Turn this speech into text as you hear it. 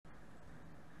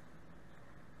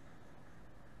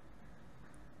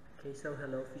Okay, so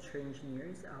hello future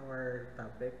engineers. Our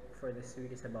topic for this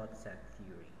week is about set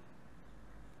theory.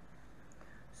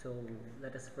 So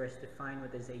let us first define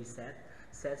what is a set.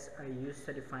 Sets are used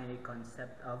to define a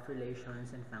concept of relations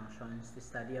and functions. The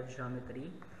study of geometry,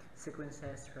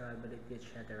 sequences, probability,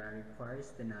 etc.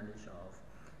 requires the knowledge of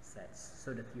sets.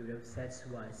 So the theory of sets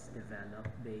was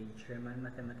developed by German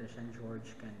mathematician Georg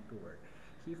Cantor.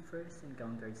 He first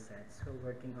encountered sets while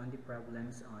working on the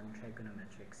problems on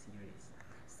trigonometric series.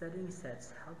 Studying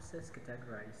sets helps us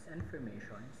categorize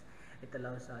informations. It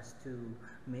allows us to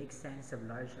make sense of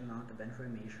large amount of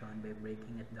information by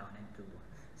breaking it down into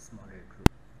smaller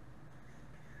groups.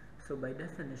 So by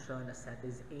definition, a set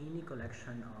is any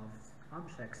collection of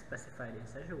objects specified in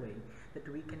such a way that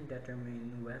we can determine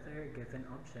whether a given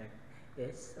object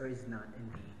is or is not in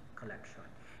the collection.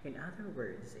 In other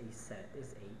words, a set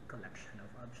is a collection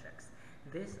of objects.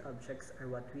 These objects are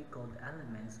what we call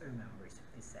elements or members of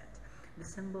the set. The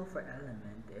symbol for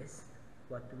element is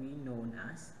what we known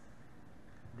as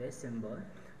this symbol.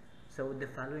 So the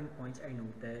following points are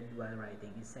noted while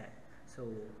writing a set. So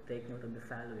take note of the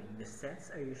following. The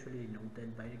sets are usually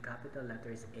noted by the capital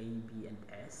letters A, B, and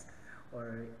S,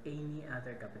 or any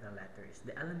other capital letters.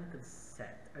 The elements of the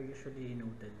set are usually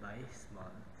noted by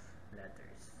small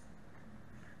letters.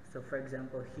 So for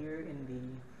example, here in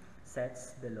the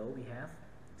sets below, we have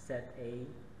set A,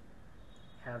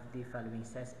 have the following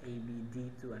sets A, B,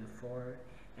 D, 2, and 4,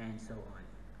 and so on.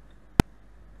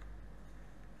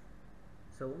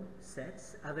 So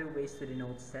sets, other ways to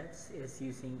denote sets is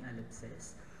using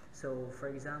ellipses. So for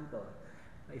example,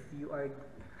 if you are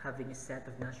having a set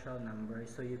of natural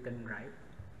numbers, so you can write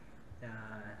the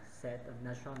set of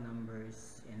natural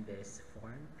numbers in this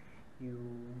form. You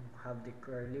have the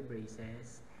curly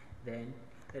braces, then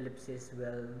ellipses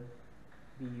will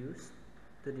be used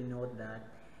to denote that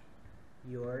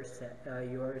your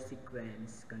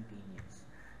sequence continues.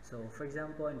 So for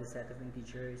example, in the set of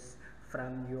integers,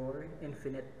 from your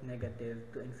infinite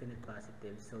negative to infinite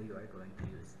positive, so you are going to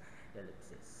use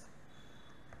ellipses.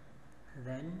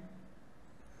 Then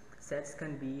sets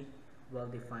can be well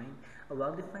defined. A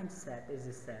well defined set is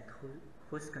a set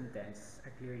whose contents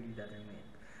are clearly determined.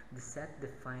 The set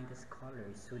defined as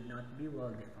colors would not be well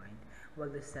defined, while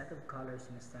the set of colors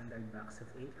in a standard box of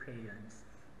 8 crayons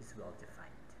is well defined.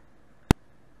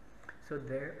 So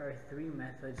there are 3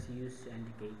 methods used to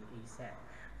indicate a set.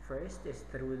 First is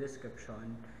through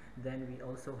description, then we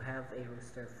also have a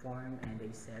roster form and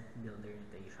a set builder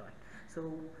notation.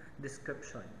 So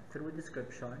description, through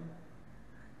description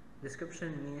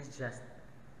means just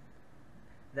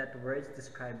that words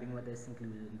describing what is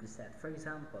included in the set. For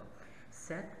example,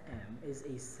 set M is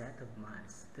a set of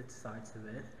months that starts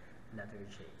with letter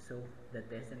J. So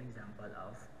that is an example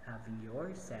of having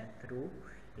your set through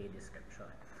a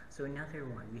description. So another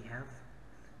one, we have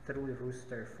through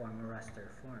roster form or raster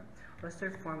form.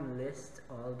 Raster form lists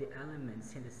all the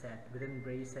elements in the set within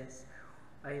braces.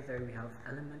 Either we have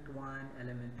element 1,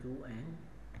 element 2, and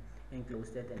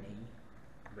enclosed it in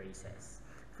a braces.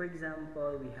 For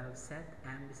example, we have set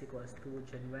M is equals to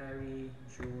January,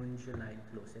 June, July,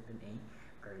 close it in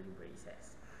a curly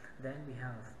braces. Then we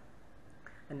have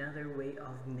another way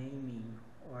of naming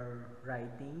or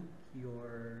writing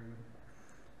your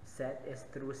set is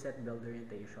through set builder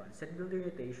notation. Set builder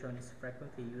notation is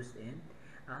frequently used in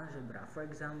algebra. For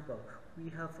example, we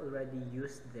have already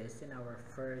used this in our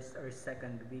first or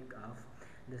second week of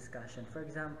discussion. For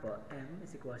example, M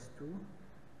is equals to,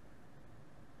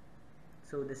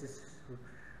 so this is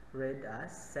read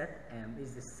as set M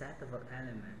is the set of all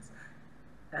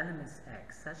elements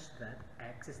X such that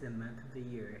X is the month of the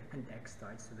year and X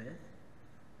starts with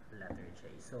letter J.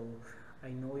 So I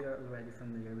know you're already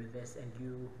familiar with this and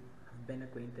you have been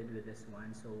acquainted with this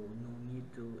one, so no need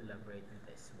to elaborate on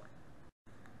this one.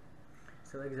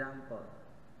 So example,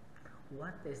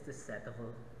 what is the set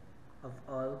of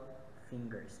all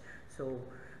fingers? So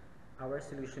our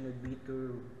solution would be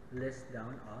to list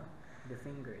down all the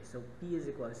fingers. So P is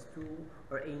equals to,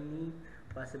 or any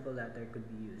possible letter could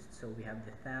be used. So we have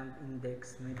the thumb,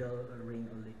 index, middle, ring,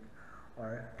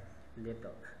 or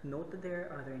little. Note that there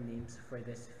are other names for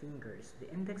these fingers. The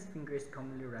index finger is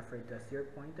commonly referred to as your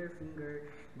pointer finger.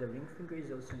 The ring finger is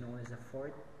also known as a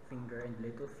fourth finger, and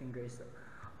little finger is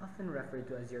often referred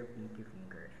to as your pinky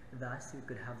finger. Thus, we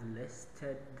could have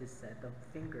listed the set of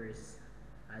fingers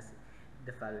as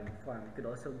the following form. It could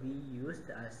also be used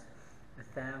as a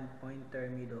thumb, pointer,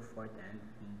 middle, fourth, and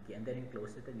pinky, and then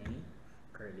enclose it in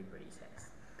a curly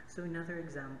braces. So another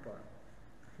example,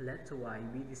 let Y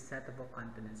be the set of all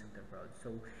continents of the world.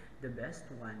 So the best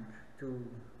one to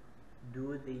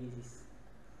do these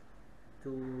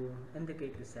to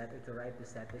indicate the set or to write the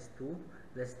set is to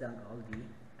list down all the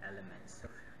elements. So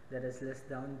let us list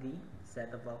down the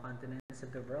set of all continents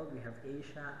of the world. We have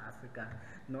Asia, Africa,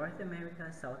 North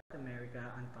America, South America,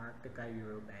 Antarctica,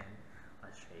 Europe, and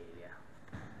Australia.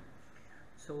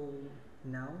 So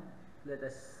now let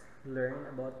us learn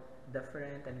about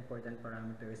different and important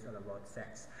parameters all about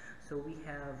sets. So we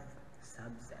have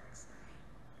subsets.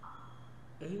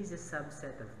 A is a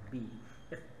subset of B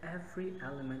if every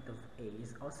element of A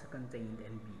is also contained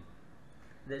in B.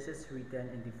 This is written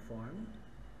in the form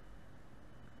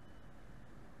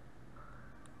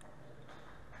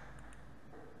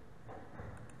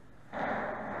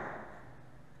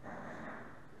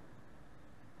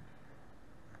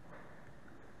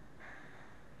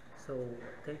so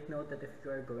take note that if you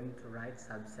are going to write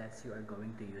subsets, you are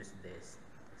going to use this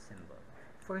symbol.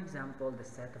 For example, the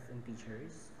set of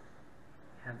integers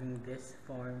having this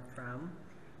form from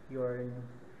your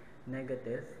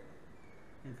negative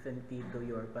infinity to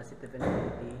your positive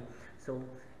infinity, so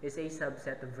is a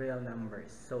subset of real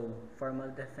numbers. So formal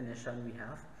definition, we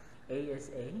have A is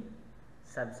a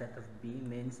subset of B,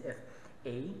 means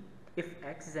if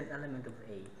X is an element of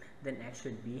A, then X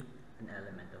should be an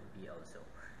element of B also.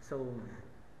 So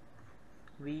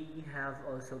we have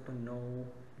also to know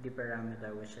the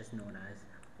parameter which is known as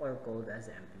or called as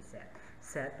empty set.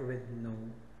 Set with no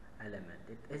element.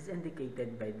 It is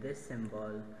indicated by this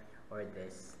symbol or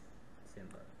this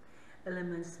symbol.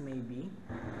 Elements may be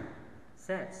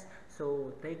sets.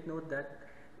 So take note that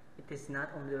it is not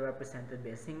only represented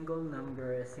by a single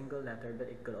number, a single letter, but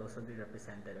it could also be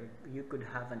represented, or you could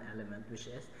have an element which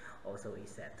is also a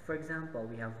set. For example,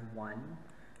 we have 1,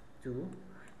 2,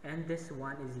 and this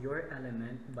 1 is your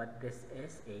element, but this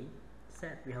is a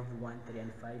set. We have 1, 3,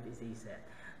 and 5 is a set.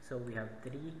 So we have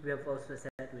 3. We have also a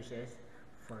set which is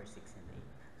 4, 6, and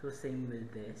 8. So same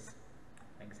with this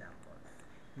example.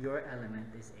 Your element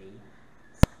is a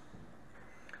set.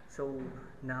 So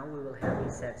now we will have a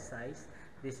set size.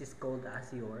 This is called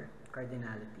as your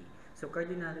cardinality. So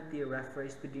cardinality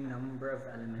refers to the number of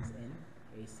elements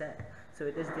in a set. So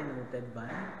it is denoted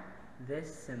by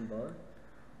this symbol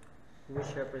which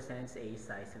represents a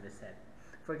size of a set.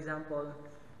 For example,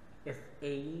 if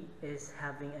A is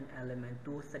having an element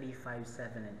 2, 3, 5,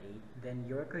 7, and 8, then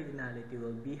your cardinality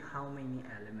will be how many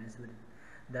elements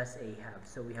does A have.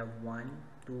 So we have 1,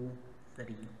 2, 3,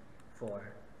 4,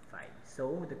 5.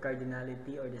 So the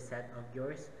cardinality or the set of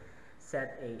yours,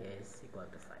 set A is equal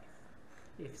to 5.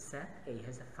 If set A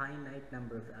has a finite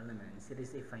number of elements, it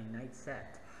is a finite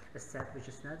set. A set which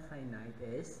is not finite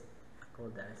is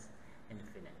called as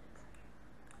infinite.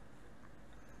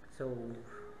 So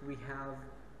we have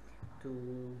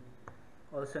to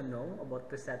also know about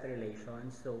the set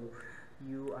relation. So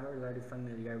you are already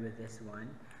familiar with this one.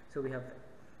 So we have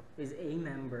is a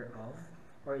member of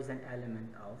or is an element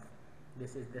of.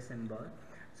 This is the symbol.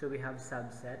 So we have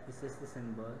subset. This is the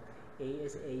symbol. A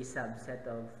is a subset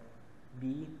of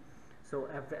B. So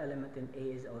every element in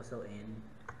A is also in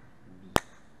B.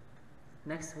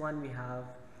 Next one we have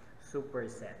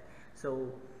superset.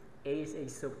 So A is a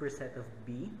superset of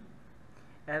B.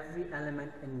 Every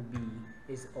element in B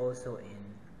is also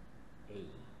in A.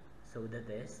 So that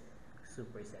is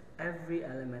superset. Every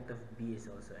element of B is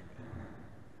also in A.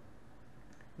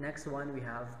 Next one we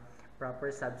have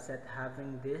proper subset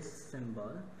having this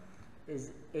symbol.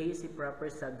 Is A is a proper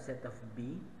subset of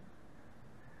B.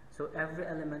 So every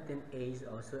element in A is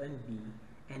also in B,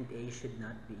 and A should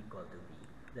not be equal to B.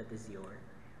 That is your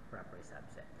proper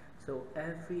subset. So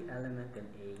every element in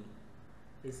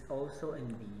A is also in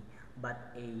B,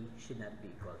 but A should not be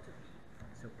equal to B.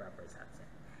 So proper subset.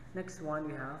 Next one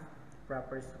we have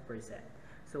proper superset.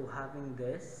 So having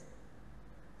this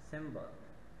symbol.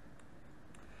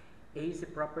 A is a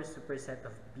proper superset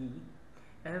of B.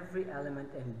 Every element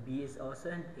in B is also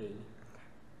in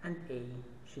A, and A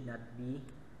should not be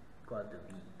equal to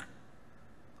B.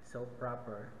 So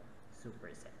proper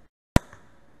superset.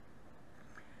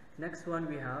 Next one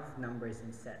we have numbers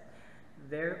in set.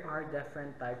 There are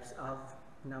different types of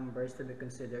numbers to be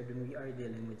considered when we are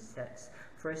dealing with sets.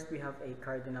 First we have a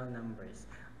cardinal numbers.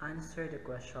 Answer the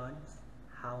questions,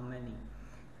 how many?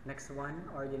 Next one,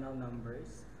 ordinal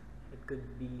numbers. It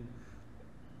could be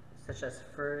such as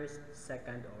first,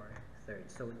 second, or third.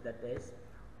 So that is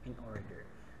in order.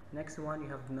 Next one, you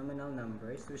have nominal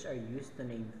numbers, which are used to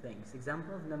name things.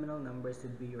 Example of nominal numbers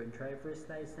would be your driver's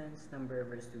license, number of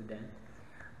your student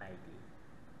ID.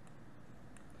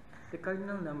 The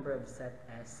cardinal number of set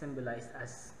S, symbolized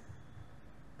as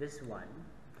this one,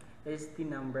 is the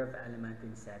number of element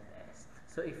in set S.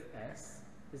 So if S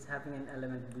is having an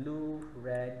element blue,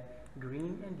 red,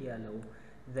 green, and yellow,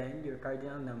 then your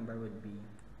cardinal number would be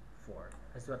 4.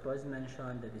 As what was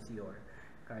mentioned, that is your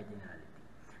cardinality.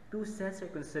 Two sets are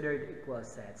considered equal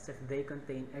sets if they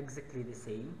contain exactly the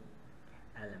same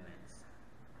elements.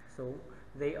 So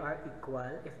they are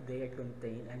equal if they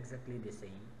contain exactly the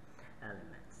same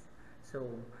elements. So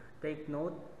take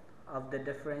note of the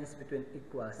difference between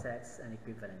equal sets and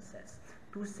equivalent sets.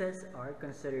 Two sets are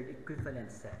considered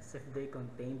equivalent sets if they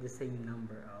contain the same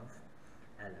number of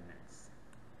elements.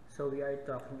 So we are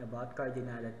talking about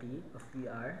cardinality if we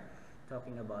are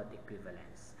talking about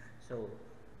equivalence. So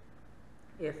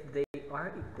if they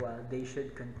are equal, they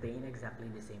should contain exactly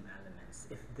the same elements.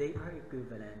 If they are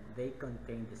equivalent, they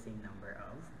contain the same number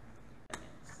of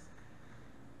elements.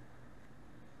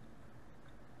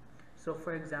 So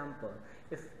for example,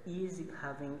 if E is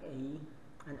having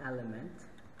an element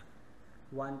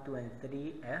 1, 2, and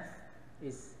 3, F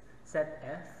is set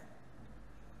F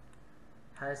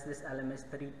has these elements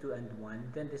 3, 2, and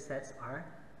 1, then the sets are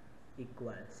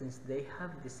equal since they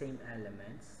have the same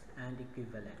elements, and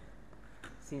equivalent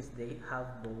since they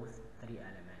have both 3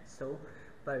 elements. So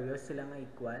pareho sila nga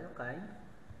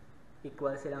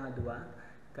equal sila nga duha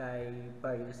kay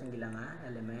pareho ang ila nga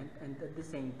element, and at the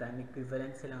same time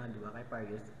equivalent sila nga duha kay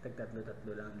pareho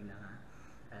tagtatlo-tatlo lang ila nga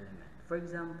element. For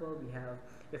example, we have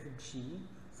if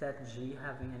set G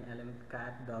having an element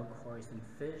cat, dog, horse, and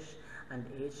fish, and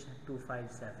H 2,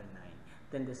 5, 7, 9,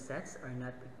 then the sets are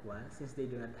not equal since they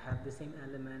do not have the same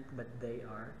element, but they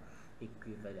are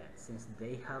equivalent since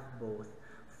they have both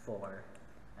 4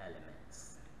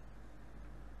 elements.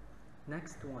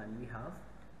 Next one, we have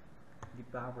the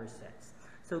power sets.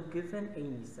 So given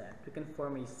any set, we can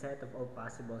form a set of all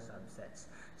possible subsets.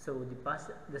 So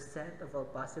the set of all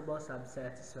possible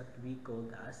subsets is what we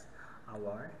called as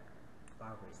our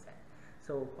power set.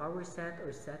 So power set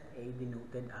or set A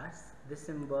denoted as the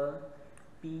symbol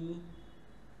P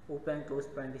open close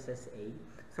parenthesis A.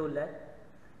 So let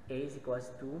A is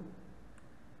equals to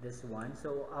this one.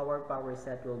 So our power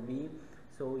set will be,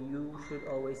 so you should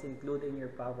always include in your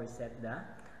power set the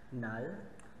null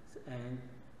and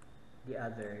the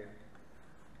other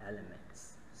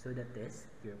elements. So that is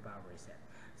your power set.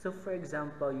 So for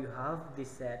example, you have the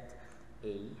set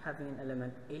A having an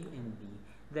element A and B,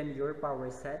 then your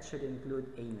power set should include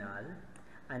a null,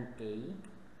 an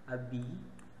A, a B,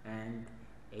 and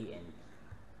A and B.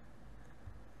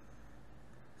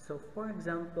 So for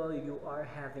example, you are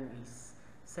having a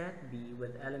set B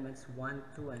with elements 1,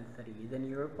 2, and 3, then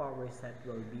your power set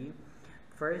will be,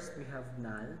 first we have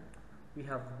null, we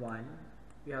have 1,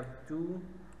 we have 2,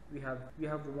 we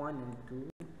have 1 and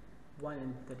 2, 1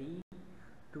 and 3,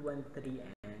 2 and 3,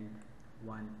 and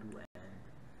 1, 2, and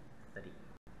 3.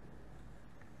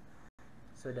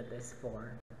 So that is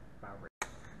for power.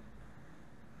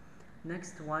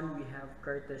 Next one, we have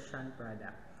Cartesian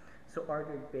product. So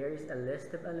ordered pair is a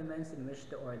list of elements in which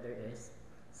the order is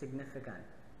significant.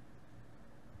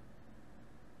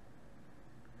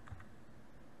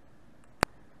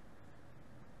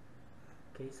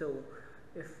 Okay, so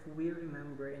if we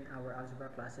remember in our algebra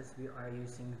classes, we are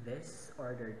using this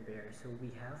ordered pair. So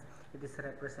we have, it is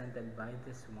represented by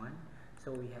this one.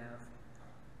 So we have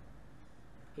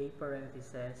a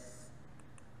parenthesis,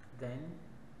 then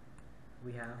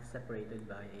we have separated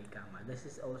by a comma. This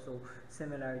is also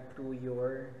similar to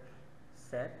your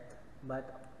set,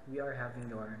 but we are having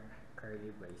your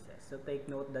curly braces. So take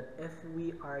note that if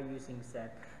we are using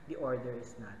set, the order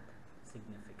is not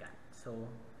significant. So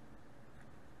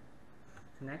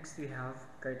next we have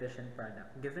Cartesian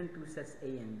product. Given two sets A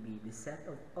and B, the set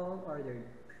of all ordered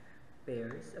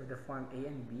pairs of the form A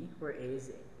and B, where A is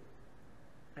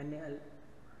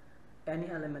any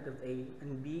element of A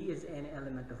and B is any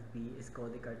element of B, is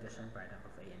called the Cartesian product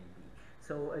of A and B.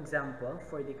 So example,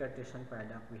 for the Cartesian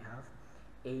product, we have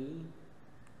A,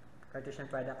 Cartesian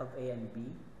product of A and B.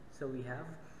 So we have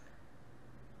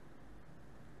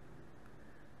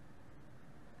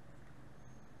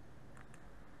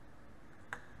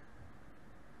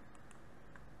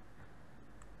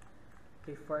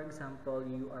okay, for example,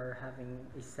 you are having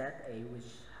a set A which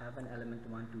have an element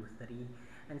 1, 2, 3,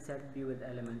 and set B with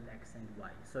element X and Y.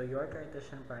 So your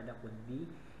Cartesian product would be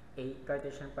a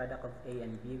Cartesian product of A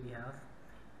and B. We have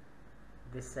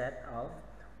the set of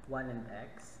 1 and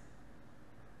X.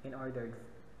 In ordered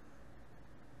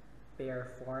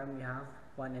pair form, we have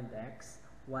 1 and X,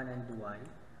 1 and Y,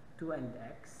 2 and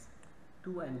X,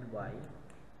 2 and Y,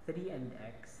 3 and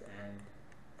X,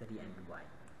 and 3 and Y.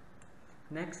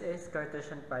 Next is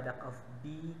Cartesian product of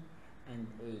B and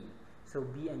A. So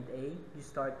B and A, you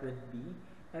start with B,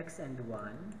 X and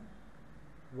 1,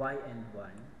 Y and 1,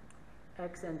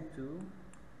 X and 2,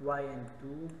 Y and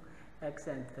 2, X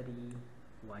and 3,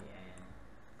 Y and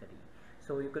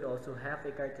So you could also have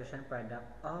a Cartesian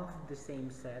product of the same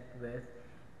set with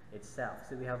itself.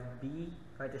 So we have B,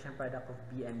 Cartesian product of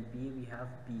B and B, we have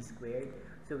B squared.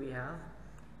 So we have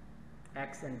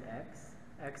X and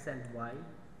X and Y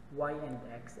and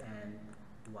X, and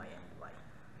Y and Y.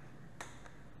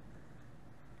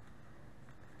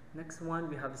 Next one,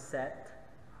 we have set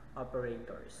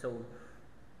operators. So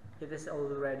it is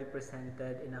already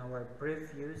presented in our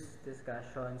previous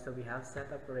discussion. So we have set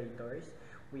operators.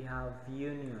 We have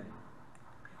union.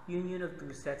 Union of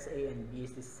two sets A and B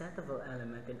is the set of all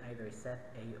element in either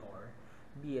set A or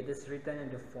B. It is written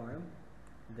in the form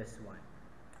this one.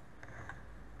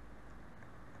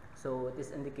 So it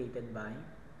is indicated by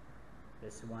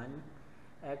this one.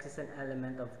 X is an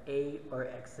element of A or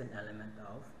X is an element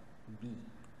of B.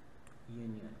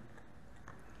 Union.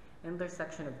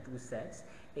 Intersection of two sets.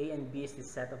 A and B is the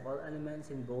set of all elements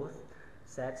in both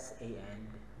sets A and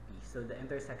B. So the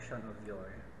intersection of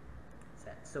your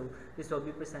set. So this will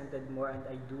be presented more, and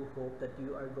I do hope that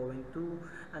you are going to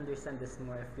understand this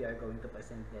more if we are going to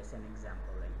present this an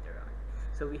example later on.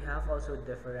 So we have also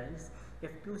difference.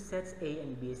 If two sets A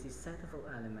and B is the set of all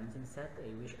elements in set A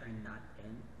which are not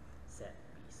in set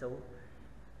B. So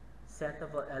set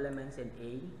of all elements in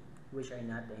A which are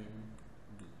not in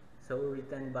B. So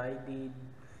written by the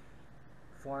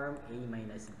form A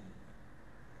minus B.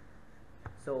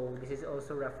 So this is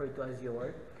also referred to as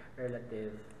your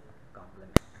relative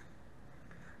complement.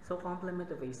 So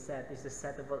complement of a set is the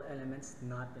set of all elements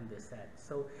not in the set.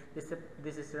 So this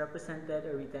is represented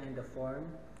or written in the form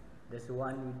this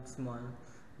one with small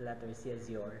letter C as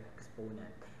your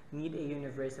exponent. Need a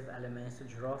universe of elements to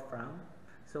draw from.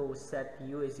 So set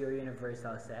U is your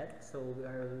universal set. So we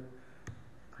are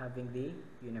having the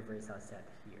universal set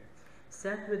here.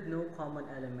 Set with no common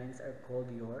elements are called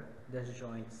your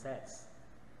disjoint sets.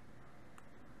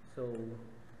 So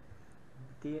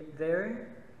their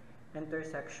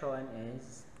intersection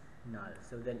is null.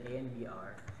 So then A and B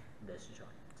are disjoint.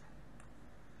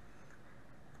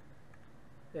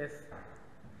 If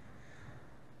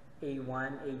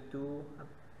A1, A2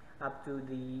 up to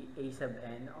the A sub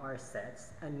n are sets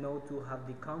and no two have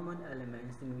the common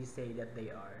elements, then we say that they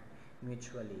are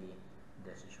mutually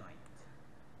disjoint.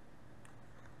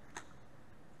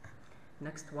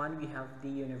 Next one, we have the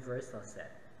universal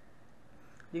set.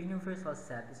 The universal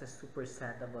set is a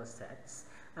superset of all sets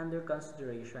under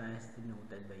consideration as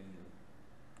denoted by U.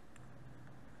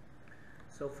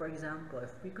 So for example, if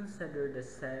we consider the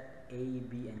set A,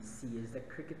 B, and C as the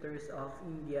cricketers of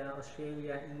India,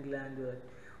 Australia, England,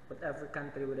 whatever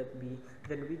country would it be,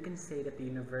 then we can say that the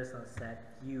universal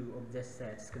set U of these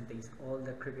sets contains all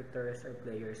the cricketers or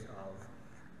players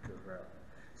of the world.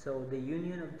 So the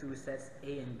union of two sets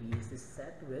A and B is the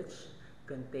set which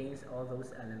contains all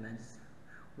those elements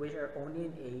which are only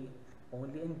in A,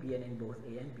 only in B, and in both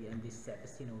A and B, and this set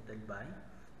is denoted by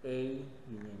A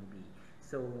union B.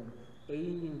 So A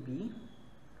union B,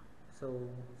 so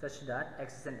such that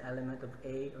X is an element of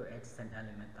A or X is an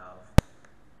element of.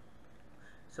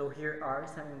 So here are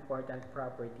some important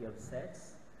property of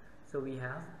sets. So we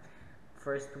have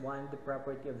first one, the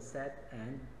property of set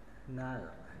and null.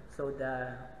 So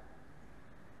the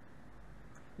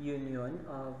union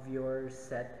of your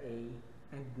set A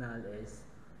and null is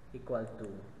equal to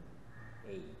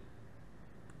A.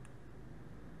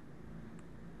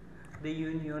 The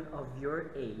union of your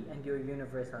A and your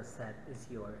universal set is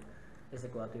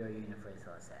equal to your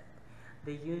universal set.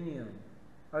 The union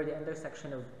or the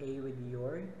intersection of A with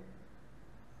your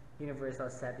universal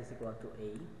set is equal to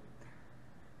A.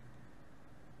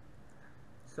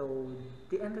 So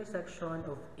the intersection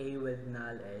of A with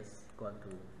null is equal to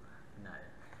null.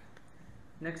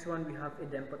 Next one, we have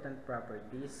idempotent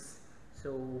properties.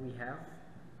 So we have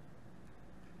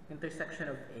intersection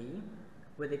of A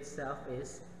with itself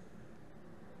is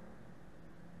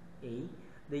A.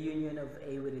 The union of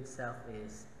A with itself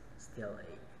is still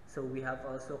A. So we have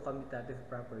also commutative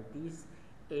properties.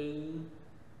 A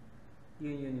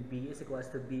union B is equals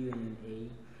to B union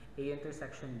A. A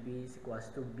intersection B is equals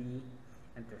to B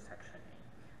intersection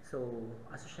A. So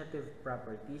associative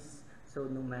properties. So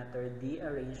no matter the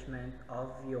arrangement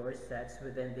of your sets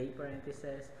within the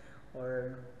parentheses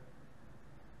or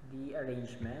the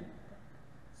arrangement,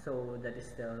 so that is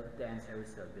still, the answer will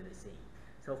still be the same.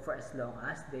 So for as long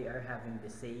as they are having the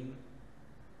same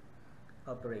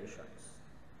operations.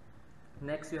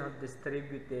 Next, you have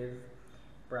distributive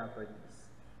properties.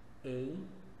 A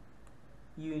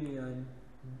union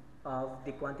of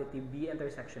the quantity B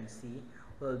intersection C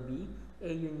will be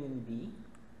A union B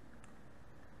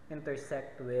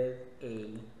intersect with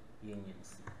A union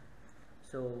C.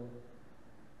 So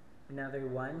Another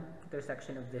one,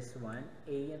 intersection of this one,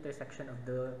 A intersection of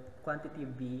the quantity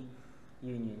B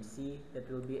union C,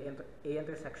 that will be A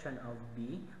intersection of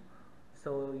B,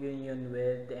 so union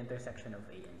with the intersection of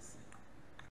A and C.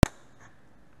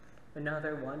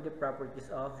 Another one, the properties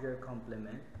of your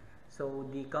complement. So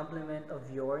the complement of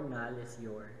your null is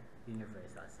your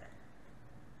universal set.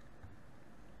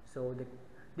 So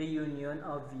the union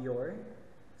of your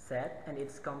set and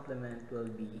its complement will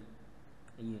be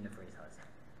a universal set.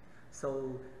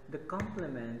 So the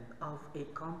complement of a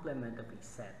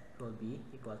set will be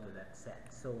equal to that set.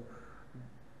 So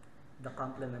the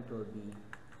complement will be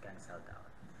cancelled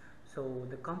out. So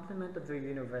the complement of your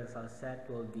universal set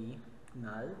will be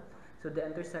null. So the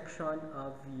intersection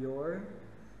of your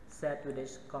set with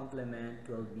its complement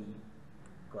will be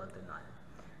equal to null.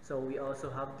 So we also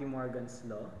have De Morgan's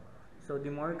law. So De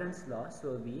Morgan's laws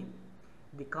will be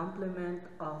the complement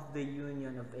of the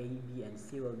union of A, B, and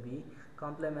C will be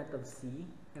complement of C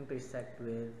intersect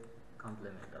with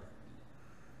complement of B.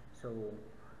 So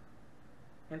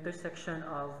intersection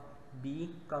of B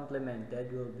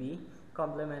complemented will be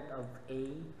complement of A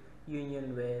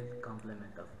union with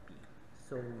complement of B.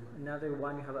 So another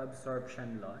one, we have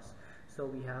absorption loss. So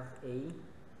we have A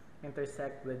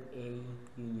intersect with A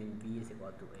union B is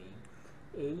equal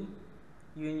to A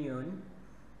union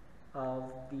of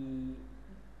the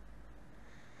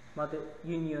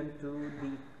union to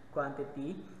the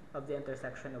quantity of the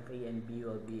intersection of A and B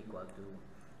will be equal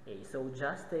to A. So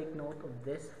just take note of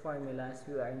this formulas.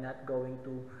 We are not going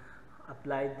to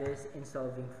apply this in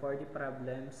solving for the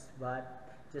problems,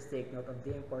 but just take note of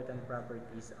the important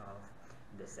properties of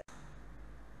the set.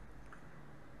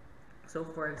 So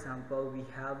for example, we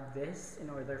have this in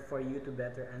order for you to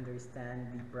better understand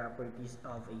the properties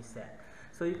of a set.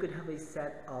 So you could have a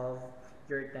set of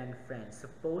your 10 friends.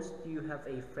 Suppose you have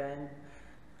a friend,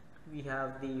 we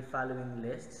have the following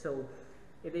list. So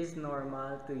it is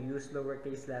normal to use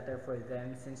lowercase letter for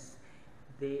them since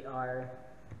they are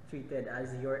treated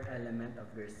as your element of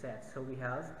your set. So we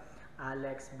have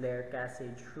Alex, Blair, Cassie,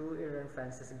 Drew, Aaron,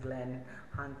 Francis, Glenn,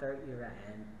 Hunter, Ira,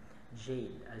 and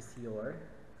Jade as your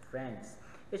friends.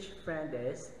 Each friend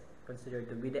is considered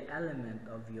to be the element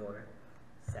of your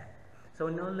set. So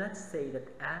now let's say that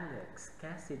Alex,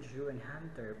 Cassie, Drew, and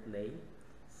Hunter play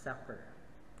soccer.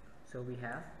 So we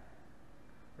have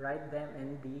write them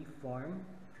in the form,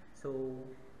 so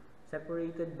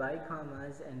separated by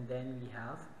commas, and then we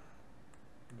have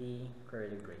the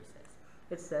curly braces.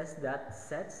 It says that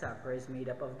set soccer is made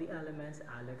up of the elements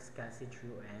Alex, Cassie,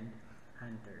 Drew, and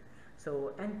Hunter.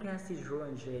 So, and Cassie, Drew,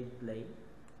 and Jade play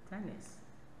tennis.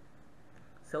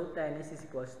 So tennis is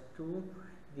equals to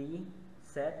the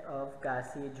set of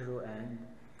Cassie, Drew, and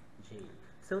Jade.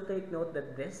 So take note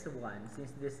that this one,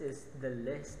 since this is the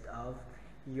list of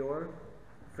your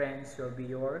friends, will be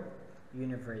your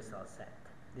universal set.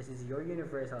 This is your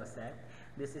universal set.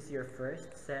 This is your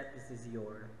first set. This is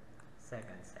your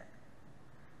second set.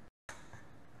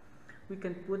 We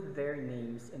can put their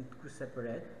names in two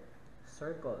separate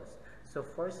circles. So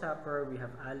for soccer, we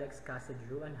have Alex, Cassie,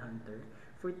 Drew, and Hunter.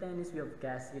 For tennis, we have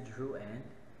Cassie, Drew, and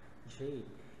Jade.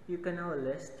 You can now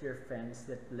list your friends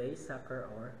that play soccer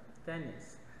or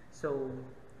tennis. So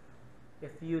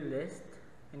if you list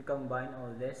and combine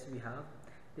all this, we have,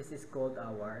 this is called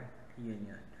our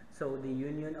union. So the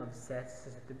union of sets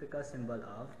is a typical symbol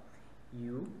of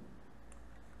U,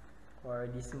 or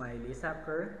the smiley.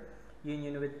 Soccer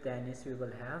union with tennis, we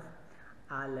will have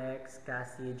Alex,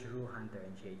 Cassie, Drew, Hunter,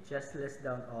 and Jade. Just list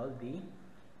down all the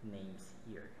names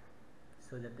here.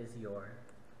 So that is your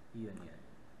union.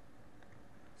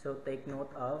 So take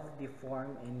note of the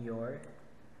form in your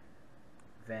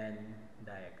Venn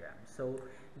diagram. So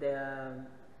the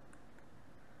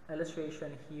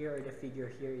illustration here, or the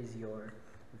figure here, is your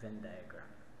Venn diagram.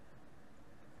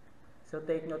 So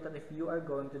take note that if you are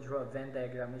going to draw a Venn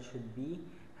diagram, it should be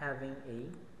having a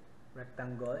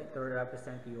rectangle to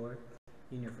represent your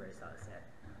universal set.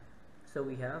 So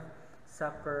we have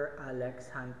soccer, Alex,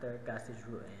 Hunter, Cassie,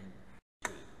 Drew, and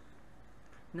Jade.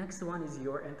 Next one is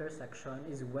your intersection,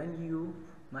 is when you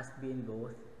must be in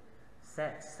both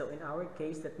sets. So in our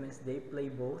case, that means they play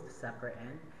both soccer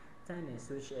and tennis,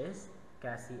 which is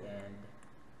Cassie and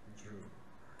Drew.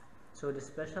 So the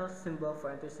special symbol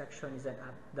for intersection is an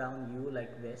up-down U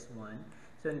like this one.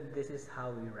 So this is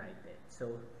how we write it.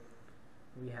 So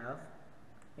we have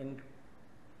in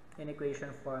equation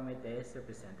form, it is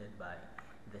represented by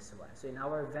this one. So in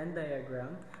our Venn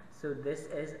diagram, so this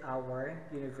is our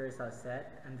universal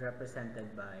set and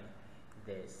represented by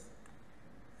this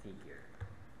figure.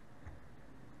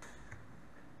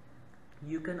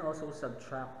 You can also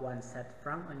subtract one set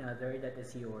from another, that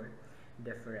is your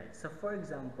different. So for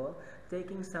example,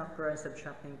 taking soccer and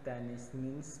subtracting tennis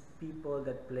means people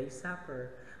that play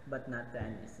soccer but not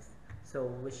tennis. So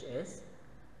which is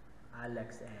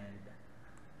Alex and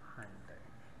Hunter.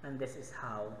 And this is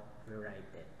how we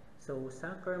write it. So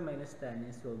soccer minus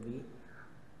tennis will be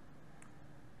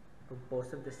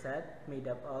composed of the set made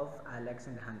up of Alex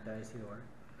and Hunter as your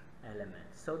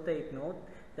elements. So take note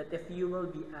that if you will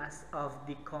be asked of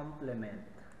the complement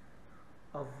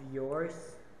of your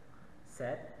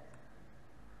set,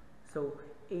 so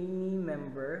any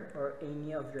member or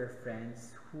any of your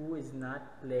friends who is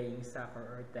not playing soccer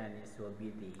or tennis will be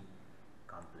the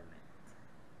complement.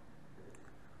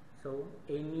 So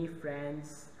any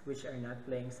friends which are not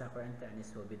playing soccer and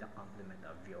tennis will be the complement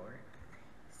of your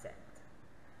set.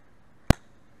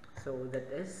 So that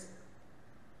is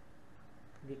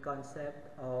the concept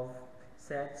of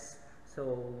sets.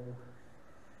 So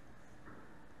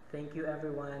thank you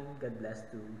everyone. God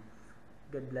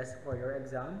bless for your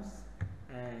exams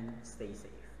and stay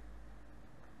safe.